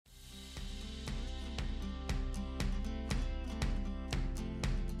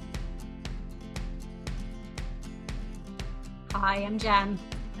Hi, I'm Jen.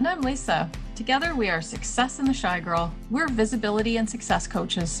 And I'm Lisa. Together, we are Success in the Shy Girl. We're visibility and success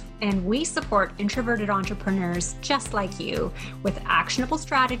coaches. And we support introverted entrepreneurs just like you with actionable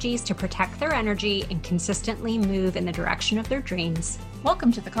strategies to protect their energy and consistently move in the direction of their dreams.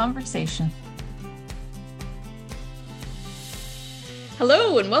 Welcome to the conversation.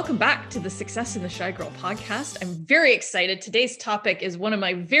 Hello, and welcome back to the Success in the Shy Girl podcast. I'm very excited. Today's topic is one of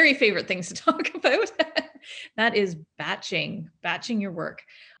my very favorite things to talk about. That is batching your work.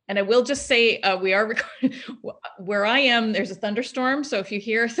 And I will just say we are recording where I am. There's a thunderstorm. So if you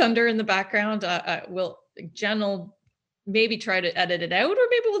hear thunder in the background, Jen will maybe try to edit it out, or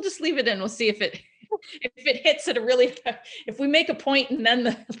maybe we'll just leave it in. We'll see if it hits at if we make a point and then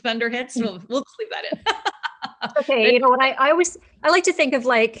the thunder hits, we'll just leave that in. Okay. You know what? I like to think of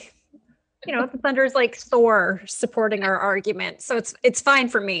like, the thunder is like Thor supporting our argument. So it's fine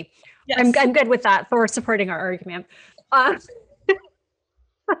for me. Yes. I'm good with that. Thor supporting our argument. Now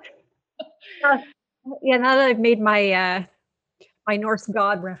that I've made my my Norse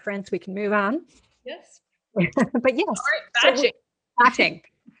god reference, we can move on. Yes. But yes. All right, batching.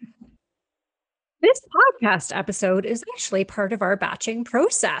 This podcast episode is actually part of our batching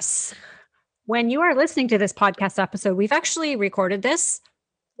process. When you are listening to this podcast episode, we've actually recorded this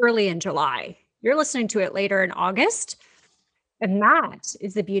early in July. You're listening to it later in August. And that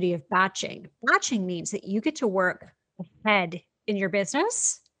is the beauty of batching. Batching means that you get to work ahead in your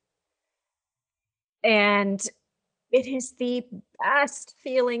business. And it is the best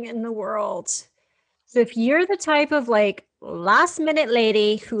feeling in the world. So if you're the type of like last minute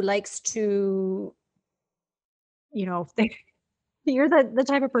lady who likes to, you're the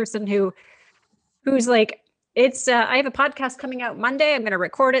type of person who's like, I have a podcast coming out Monday. I'm going to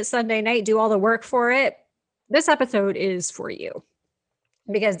record it Sunday night, do all the work for it. This episode is for you,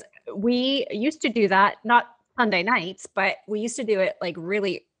 because we used to do that, not Sunday nights, but we used to do it like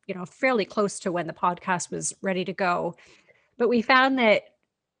really, fairly close to when the podcast was ready to go. But we found that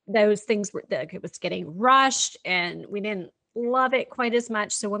those things it was getting rushed and we didn't love it quite as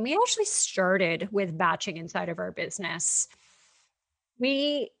much. So when we actually started with batching inside of our business,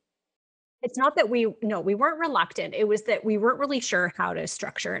 it's not that we weren't reluctant. It was that we weren't really sure how to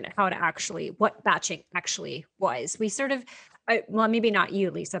structure and what batching actually was. We sort of, maybe not you,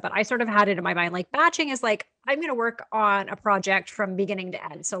 Lisa, but I sort of had it in my mind, like batching is like, I'm going to work on a project from beginning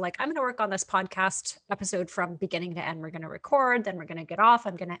to end. So like, I'm going to work on this podcast episode from beginning to end. We're going to record, then we're going to get off.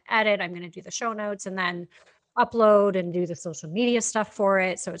 I'm going to edit. I'm going to do the show notes and then upload and do the social media stuff for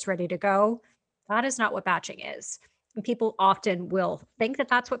it. So it's ready to go. That is not what batching is. And people often will think that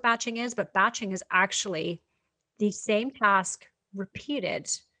that's what batching is, but batching is actually the same task repeated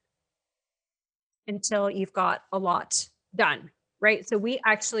until you've got a lot done, right? So we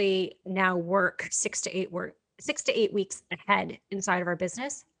actually now work 6 to 8 weeks ahead inside of our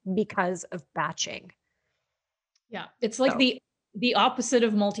business because of batching. Yeah, it's like the opposite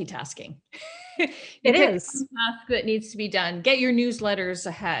of multitasking. It is a task that needs to be done. Get your newsletters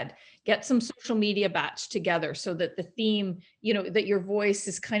ahead. Get some social media batch together so that the theme, that your voice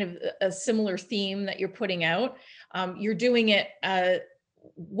is kind of a similar theme that you're putting out. You're doing it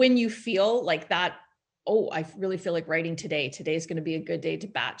when you feel like that. Oh, I really feel like writing today. Today's going to be a good day to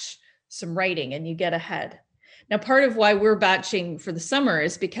batch some writing, and you get ahead. Now, part of why we're batching for the summer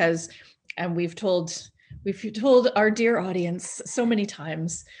is because, and we've told our dear audience so many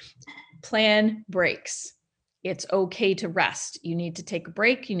times, plan breaks. It's okay to rest. You need to take a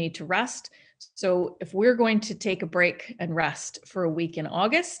break. You need to rest. So if we're going to take a break and rest for a week in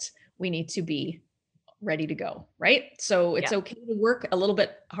August, we need to be ready to go, right? So it's okay to work a little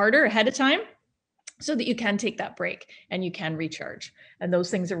bit harder ahead of time so that you can take that break and you can recharge. And those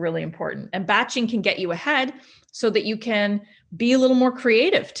things are really important. And batching can get you ahead so that you can be a little more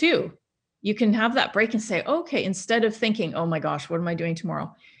creative too. You can have that break and say, okay, instead of thinking, oh my gosh, what am I doing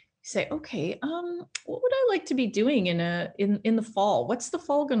tomorrow? Say, okay, what would I like to be doing in the fall? What's the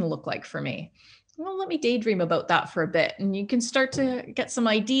fall going to look like for me? Well, let me daydream about that for a bit, and you can start to get some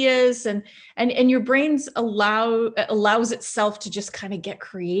ideas, and your brain's allows itself to just kind of get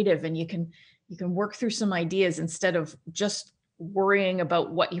creative, and you can work through some ideas instead of just worrying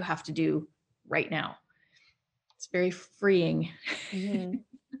about what you have to do right now. It's very freeing. Mm-hmm.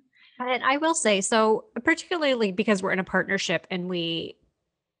 And I will say, so particularly because we're in a partnership and we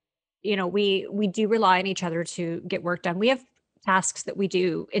do rely on each other to get work done. We have tasks that we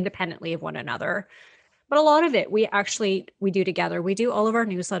do independently of one another, but a lot of it we do together. We do all of our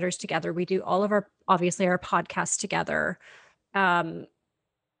newsletters together. We do all of our podcasts together. And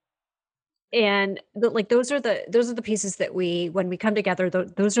those are the pieces that when we come together,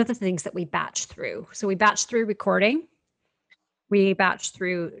 those are the things that we batch through. So we batch through recording. We batch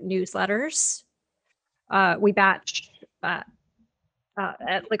through newsletters. We batch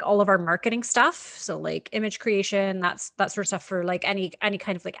like all of our marketing stuff. So like image creation, that sort of stuff for like any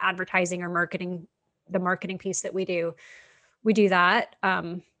kind of like advertising or marketing, the marketing piece that we do that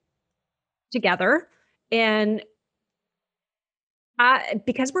together. And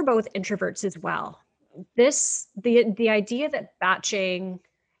because we're both introverts as well, the idea that batching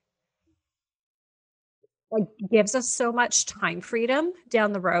like gives us so much time freedom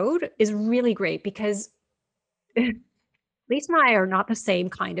down the road is really great, because Lisa and I are not the same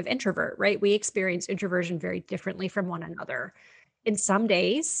kind of introvert, right? We experience introversion very differently from one another. In some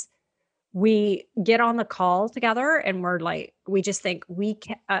days, we get on the call together and we're like, we just think we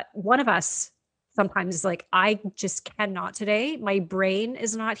can, one of us sometimes is like, I just cannot today. My brain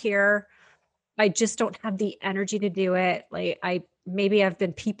is not here. I just don't have the energy to do it. Like maybe I've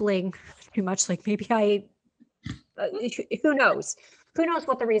been peopling too much. Like maybe who knows? Who knows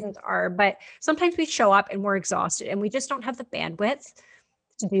what the reasons are? But sometimes we show up and we're exhausted and we just don't have the bandwidth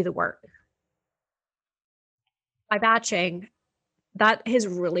to do the work. By batching, that has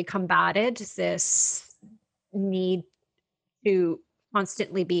really combated this need to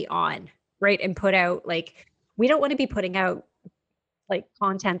constantly be on, right? And put out like, we don't want to be putting out like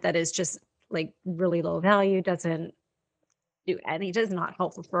content that is just like really low value, doesn't not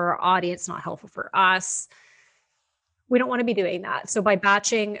helpful for our audience, not helpful for us. We don't want to be doing that. So by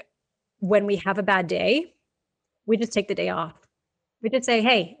batching, when we have a bad day, we just take the day off. We just say,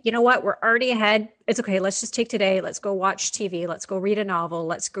 hey, you know what? We're already ahead. It's okay. Let's just take today. Let's go watch TV. Let's go read a novel.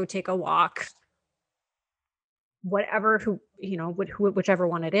 Let's go take a walk. Whatever, whichever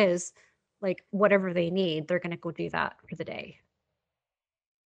one it is, like whatever they need, they're going to go do that for the day.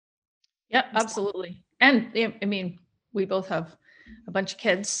 Yeah, absolutely. And I mean, we both have a bunch of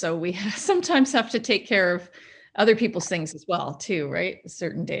kids, so we sometimes have to take care of other people's things as well too, right?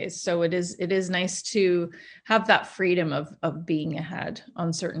 Certain days. So it is nice to have that freedom of being ahead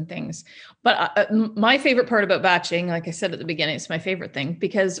on certain things. But my favorite part about batching, like I said at the beginning, it's my favorite thing,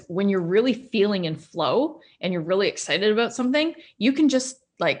 because when you're really feeling in flow and you're really excited about something, you can just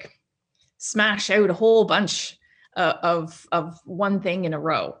like smash out a whole bunch of one thing in a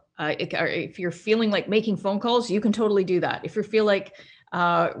row. If you're feeling like making phone calls, you can totally do that. If you feel like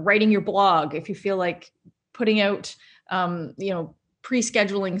writing your blog, if you feel like putting out,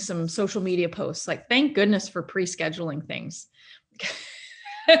 pre-scheduling some social media posts, like thank goodness for pre-scheduling things.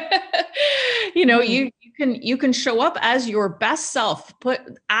 You can show up as your best self, put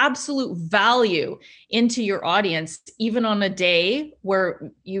absolute value into your audience, even on a day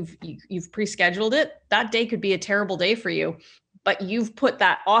where you've pre-scheduled it. That day could be a terrible day for you, but you've put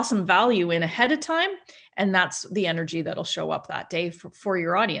that awesome value in ahead of time. And that's the energy that'll show up that day for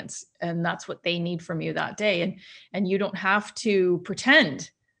your audience. And that's what they need from you that day. And you don't have to pretend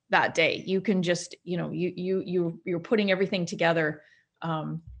that day. You can just, you're putting everything together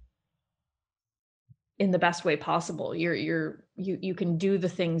in the best way possible. You can do the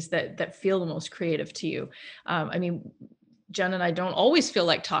things that feel the most creative to you. I mean, Jen and I don't always feel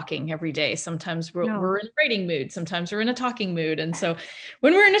like talking every day. Sometimes we're in a writing mood. Sometimes we're in a talking mood. And so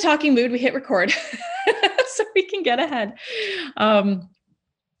when we're in a talking mood, we hit record so we can get ahead.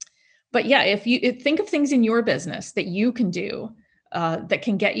 But yeah, if you think of things in your business that you can do that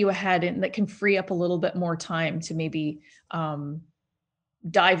can get you ahead and that can free up a little bit more time to maybe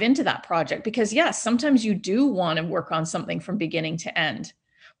dive into that project, because yes, sometimes you do want to work on something from beginning to end.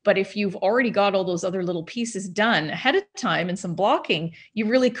 But if you've already got all those other little pieces done ahead of time and some blocking, you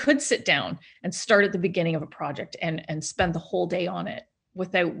really could sit down and start at the beginning of a project and spend the whole day on it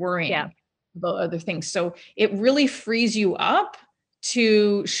without worrying about other things. So it really frees you up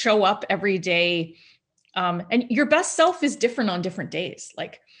to show up every day. And your best self is different on different days.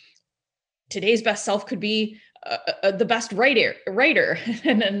 Like today's best self could be the best writer,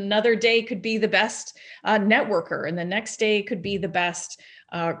 and another day could be the best networker, and the next day could be the best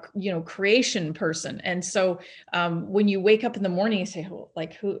creation person. And so when you wake up in the morning, you say, how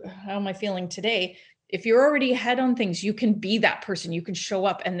am I feeling today? If you're already ahead on things, you can be that person. You can show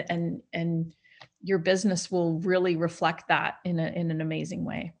up, and your business will really reflect that in an amazing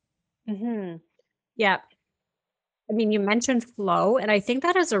way. Mm-hmm. Yeah. I mean, you mentioned flow, and I think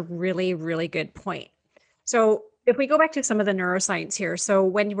that is a really, really good point. So if we go back to some of the neuroscience here, so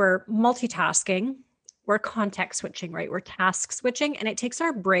when we're multitasking, we're context switching, right? We're task switching, and it takes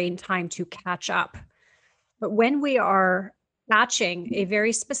our brain time to catch up. But when we are batching a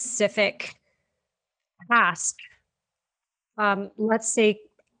very specific task, let's say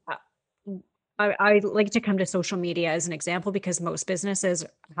I like to come to social media as an example because most businesses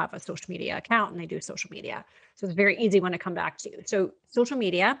have a social media account and they do social media. So it's a very easy one to come back to. So social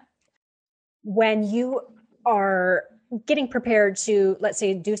media, when you are getting prepared to, let's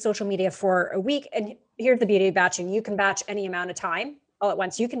say, do social media for a week, and here's the beauty of batching, you can batch any amount of time all at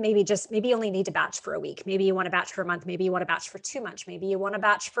once. You can maybe you only need to batch for a week. Maybe you want to batch for a month. Maybe you want to batch for 2 months. Maybe you want to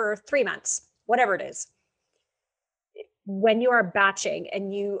batch for 3 months, whatever it is. When you are batching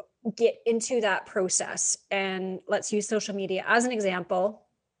and you get into that process, and let's use social media as an example,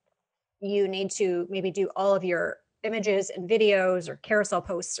 you need to maybe do all of your images and videos or carousel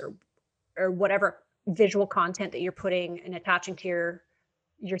posts or whatever visual content that you're putting and attaching to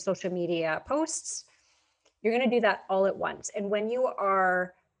your social media posts. You're going to do that all at once. And when you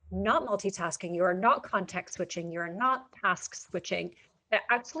are not multitasking, you are not context switching, you're not task switching, that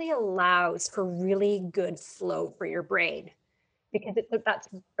actually allows for really good flow for your brain, because that's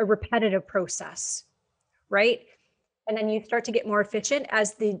a repetitive process, right? And then you start to get more efficient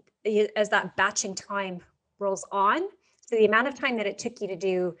as that batching time rolls on. So the amount of time that it took you to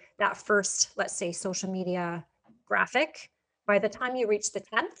do that first, let's say, social media graphic, by the time you reach the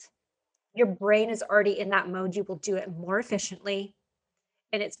 10th, your brain is already in that mode. You will do it more efficiently,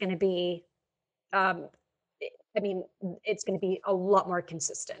 and it's going to be, it's going to be a lot more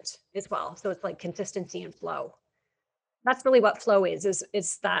consistent as well. So it's like consistency and flow. That's really what flow is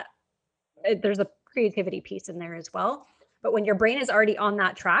that there's a creativity piece in there as well. But when your brain is already on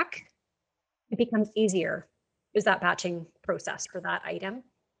that track, it becomes easier as that batching process for that item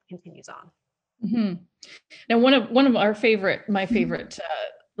continues on. Mm-hmm. Now, one of my favorite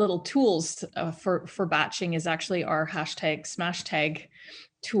little tools for batching is actually our hashtag smash tag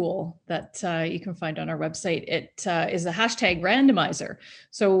tool that you can find on our website. It is a hashtag randomizer.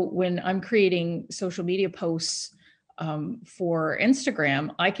 So when I'm creating social media posts for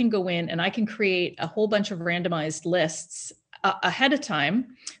Instagram, I can go in and I can create a whole bunch of randomized lists ahead of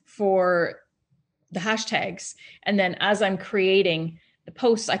time for the hashtags. And then as I'm creating the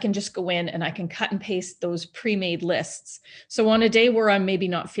posts, I can just go in and I can cut and paste those pre-made lists. So on a day where I'm maybe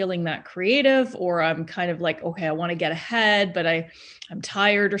not feeling that creative, or I'm kind of like, okay, I want to get ahead, but I'm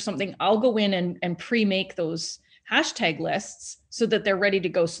tired or something, I'll go in and pre-make those hashtag lists so that they're ready to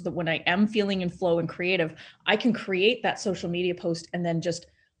go, so that when I am feeling in flow and creative, I can create that social media post and then just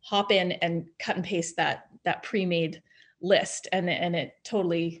hop in and cut and paste that pre-made list. And it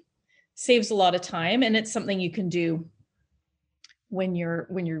totally saves a lot of time. And it's something you can do when you're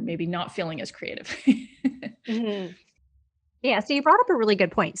maybe not feeling as creative. Mm-hmm. Yeah. So you brought up a really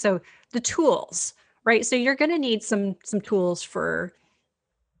good point. So the tools, right? So you're going to need some tools for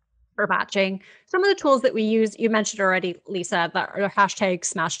batching. Some of the tools that we use, you mentioned already, Lisa, that are hashtag,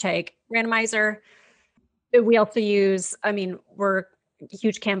 smash tag, randomizer. We also use, we're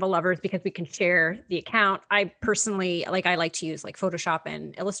huge Canva lovers because we can share the account. I personally, I like to use like Photoshop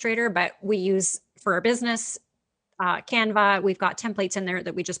and Illustrator, but we use for our business, Canva. We've got templates in there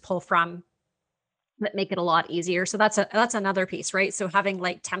that we just pull from that make it a lot easier. So that's another piece, right? So having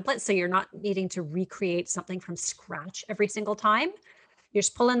like templates, so you're not needing to recreate something from scratch every single time. You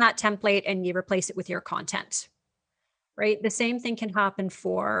just pull in that template and you replace it with your content, right? The same thing can happen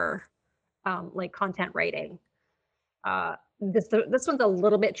for like content writing. This one's a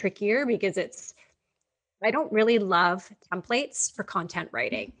little bit trickier because I don't really love templates for content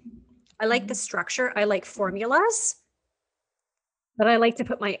writing. I like the structure. I like formulas, but I like to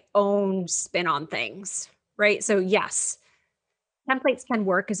put my own spin on things, right? So yes, templates can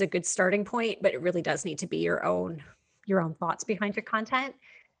work as a good starting point, but it really does need to be your own thoughts behind your content.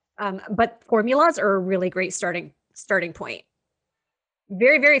 But formulas are a really great starting point.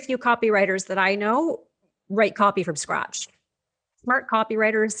 Very, very few copywriters that I know write copy from scratch. Smart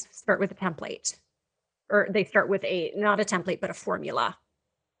copywriters start with a template, or they start with not a template, but a formula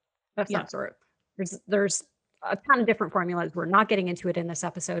of some sort. There's a ton of different formulas. We're not getting into it in this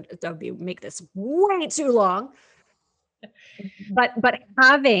episode. That would make this way too long. But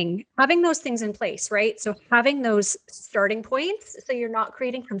having those things in place, right? So having those starting points, so you're not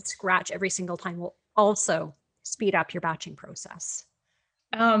creating from scratch every single time, will also speed up your batching process.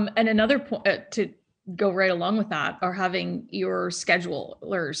 And another point to go right along with that are having your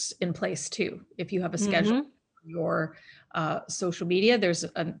schedulers in place too. If you have a schedule, your social media, there's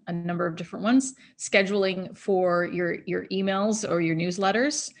a number of different ones. Scheduling for your emails or your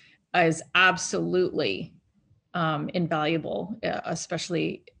newsletters is absolutely invaluable,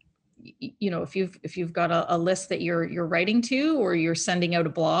 especially if you've got a list that you're writing to, or you're sending out a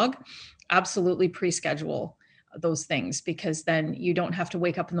blog. Absolutely pre-schedule those things, because then you don't have to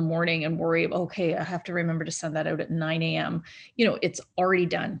wake up in the morning and worry, okay, I have to remember to send that out at 9 a.m. It's already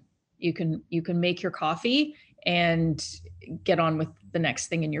done. You can make your coffee and get on with the next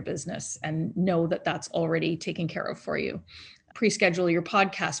thing in your business and know that that's already taken care of for you. Pre-schedule your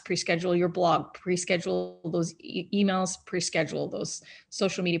podcast, pre-schedule your blog, pre-schedule those emails, pre-schedule those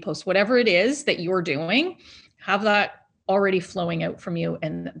social media posts, whatever it is that you're doing, have that already flowing out from you.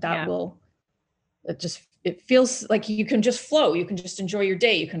 And that will, it feels like you can just flow. You can just enjoy your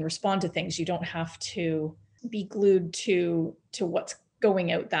day. You can respond to things. You don't have to be glued to what's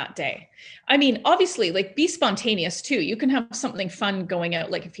going out that day. I mean, obviously, like, be spontaneous too. You can have something fun going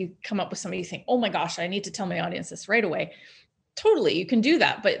out. Like if you come up with something, you think, oh my gosh, I need to tell my audience this right away. Totally, you can do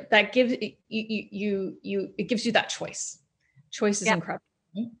that, but that gives it gives you that choice. Choice is incredible.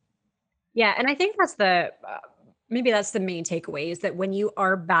 Yeah, and I think that's maybe that's the main takeaway, is that when you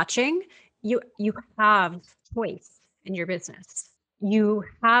are batching, you have choice in your business. You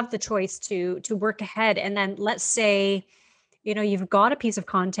have the choice to work ahead, and then let's say, you've got a piece of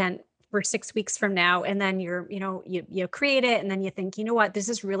content for 6 weeks from now, and then you create it, and then you think, you know what, this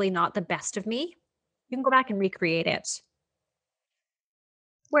is really not the best of me. You can go back and recreate it.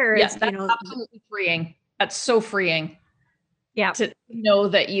 Whereas, that's absolutely freeing. That's so freeing. Yeah. To know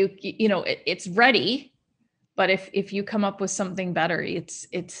that it's ready, but if you come up with something better, it's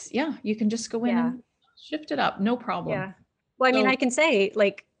you can just go in and shift it up. No problem. Yeah. Well, I mean, I can say,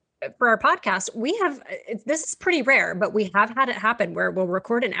 like, for our podcast, this is pretty rare, but we have had it happen where we'll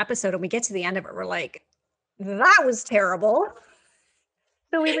record an episode and we get to the end of it, we're like, that was terrible.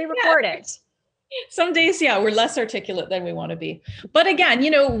 So we re-record it. Some days, we're less articulate than we want to be. But again,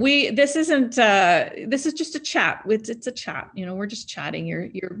 this is just a chat. It's a chat, we're just chatting.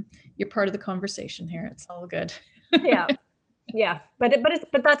 You're part of the conversation here. It's all good. Yeah. But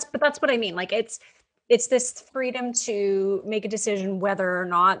that's what I mean. Like, it's this freedom to make a decision whether or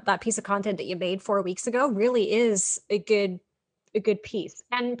not that piece of content that you made 4 weeks ago really is a good piece.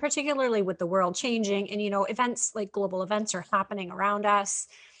 And particularly with the world changing and, events like global events are happening around us.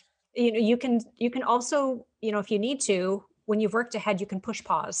 You can also, if you need to, when you've worked ahead, you can push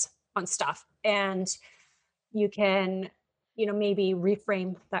pause on stuff, and you can, maybe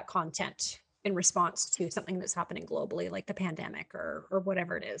reframe that content in response to something that's happening globally, like the pandemic or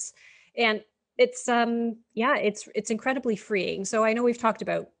whatever it is. And it's incredibly freeing. So I know we've talked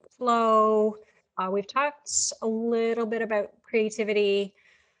about flow. We've talked a little bit about creativity.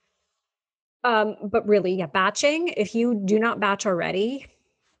 But really, batching, if you do not batch already,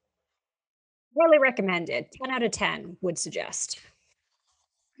 really recommended. 10 out of 10 would suggest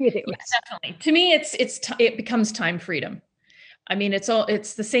you do it. Yeah, definitely. To me, it becomes time freedom. I mean, it's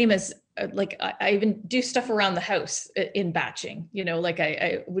the same as like I even do stuff around the house in batching. Like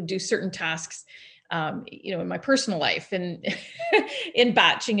I would do certain tasks, in my personal life and in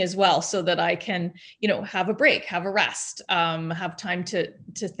batching as well, so that I can, have a break, have a rest, have time to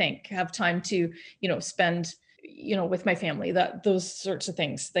think, have time to, spend, with my family, those sorts of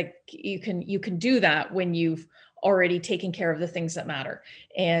things. Like you can do that when you've already taken care of the things that matter,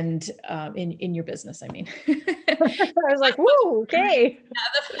 and in your business, I mean. I was like, whoa, okay.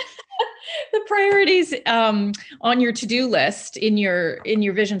 The priorities on your to-do list in your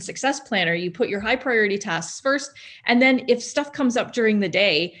Vision Success Planner, you put your high priority tasks first, and then if stuff comes up during the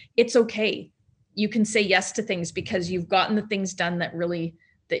day, it's okay. You can say yes to things because you've gotten the things done that really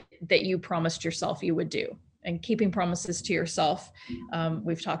that you promised yourself you would do. And keeping promises to yourself,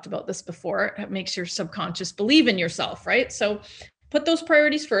 we've talked about this before, it makes your subconscious believe in yourself, right? So put those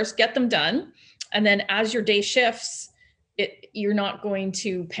priorities first, get them done. And then as your day shifts, you're not going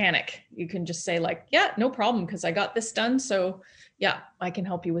to panic. You can just say like, yeah, no problem, because I got this done. So yeah, I can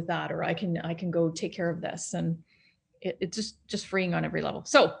help you with that, or I can go take care of this. And it's just freeing on every level.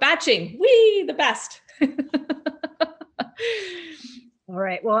 So batching, the best. All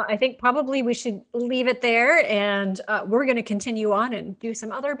right. Well, I think probably we should leave it there, and we're going to continue on and do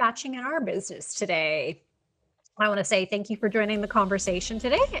some other batching in our business today. I want to say thank you for joining the conversation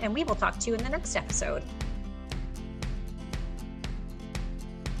today, and we will talk to you in the next episode.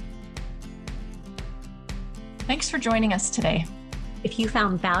 Thanks for joining us today. If you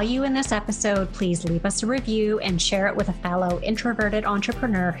found value in this episode, please leave us a review and share it with a fellow introverted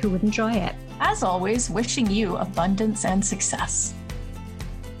entrepreneur who would enjoy it. As always, wishing you abundance and success.